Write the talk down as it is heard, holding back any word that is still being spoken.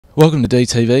Welcome to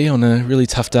DeeTV on a really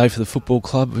tough day for the football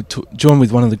club. We're joined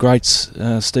with one of the greats,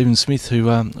 Stephen Smith, who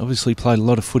obviously played a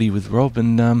lot of footy with Rob.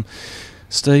 And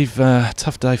Steve,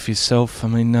 tough day for yourself. I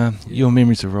mean, your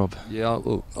memories of Rob. Yeah,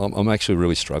 look, I'm actually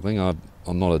really struggling. I'm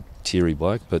not a teary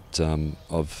bloke, but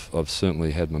I've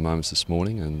certainly had my moments this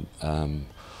morning, and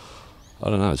I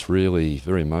don't know, it's really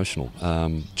very emotional.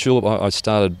 Tulip, I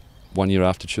started 1 year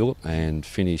after Tulip and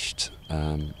finished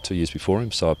 2 years before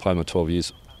him, so I played my 12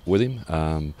 years with him,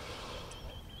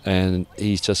 and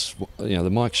he's just, the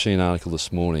Mike Sheen article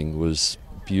this morning was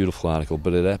a beautiful article,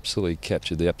 but it absolutely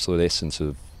captured the absolute essence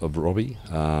of Robbie.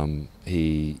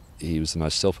 He was the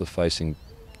most self-effacing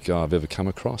guy I've ever come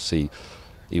across. He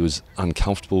was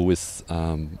uncomfortable with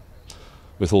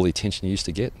all the attention he used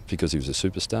to get because he was a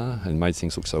superstar and made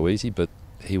things look so easy, but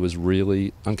he was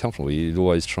really uncomfortable. He'd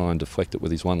always try and deflect it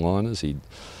with his one-liners.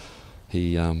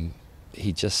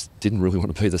 He just didn't really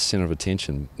want to be the centre of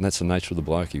attention, and that's the nature of the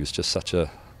bloke. He was just such a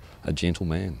gentle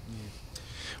man.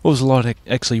 What was it like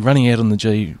actually running out on the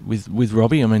G with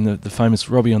Robbie? I mean, the famous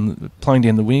Robbie playing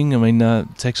down the wing. I mean, to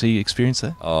actually experience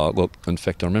that? Look, in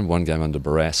fact, I remember one game under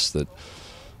Barras that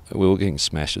we were getting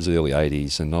smashed. It was the early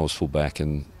 80s, and I was full back,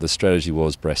 and the strategy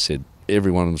was Barras said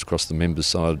everyone was across the members'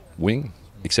 side wing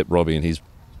except Robbie and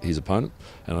his opponent,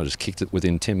 and I just kicked it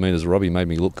within 10 metres of Robbie. Made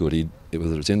me look good.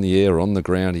 Whether it was in the air or on the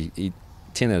ground, he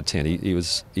 10 out of 10.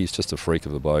 He's just a freak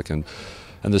of a bloke, and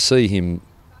to see him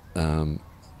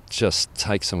just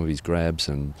take some of his grabs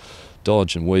and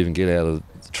dodge and weave and get out of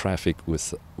the traffic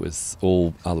with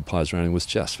all other players around him was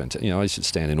just fantastic. I used to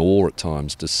stand in awe at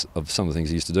times just of some of the things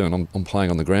he used to do, and I'm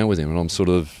playing on the ground with him, and I'm sort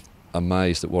of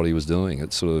amazed at what he was doing.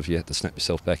 It's sort of, you had to snap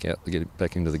yourself back out to get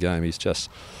back into the game.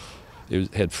 He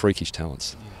had freakish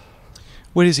talents.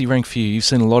 Where does he rank for you? You've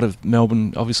seen a lot of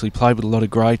Melbourne, obviously played with a lot of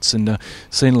greats, and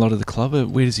seen a lot of the club.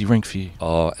 Where does he rank for you?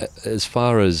 As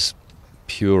far as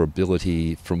pure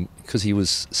ability, because he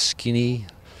was skinny,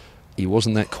 he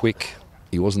wasn't that quick,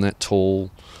 he wasn't that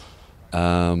tall,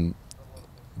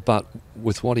 but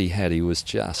with what he had, he was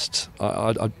just,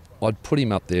 I'd put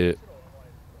him up there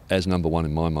as number one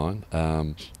in my mind.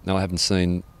 Now, I haven't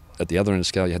seen, at the other end of the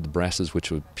scale, you had the Brasses,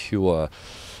 which were pure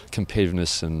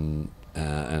competitiveness and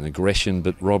aggression,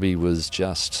 but Robbie was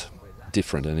just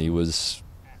different, and he was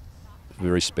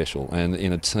very special. And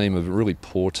in a team, a really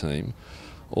poor team,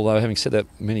 although having said that,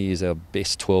 many years our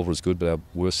best 12 was good, but our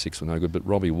worst 6 were no good, but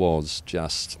Robbie was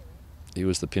just, he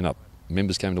was the pin-up.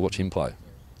 Members came to watch him play.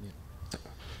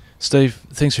 Steve,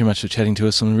 thanks very much for chatting to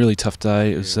us on a really tough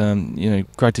day. It was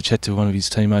great to chat to one of his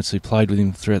teammates who played with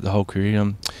him throughout the whole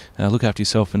career. Look after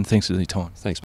yourself, and thanks for the time. Thanks.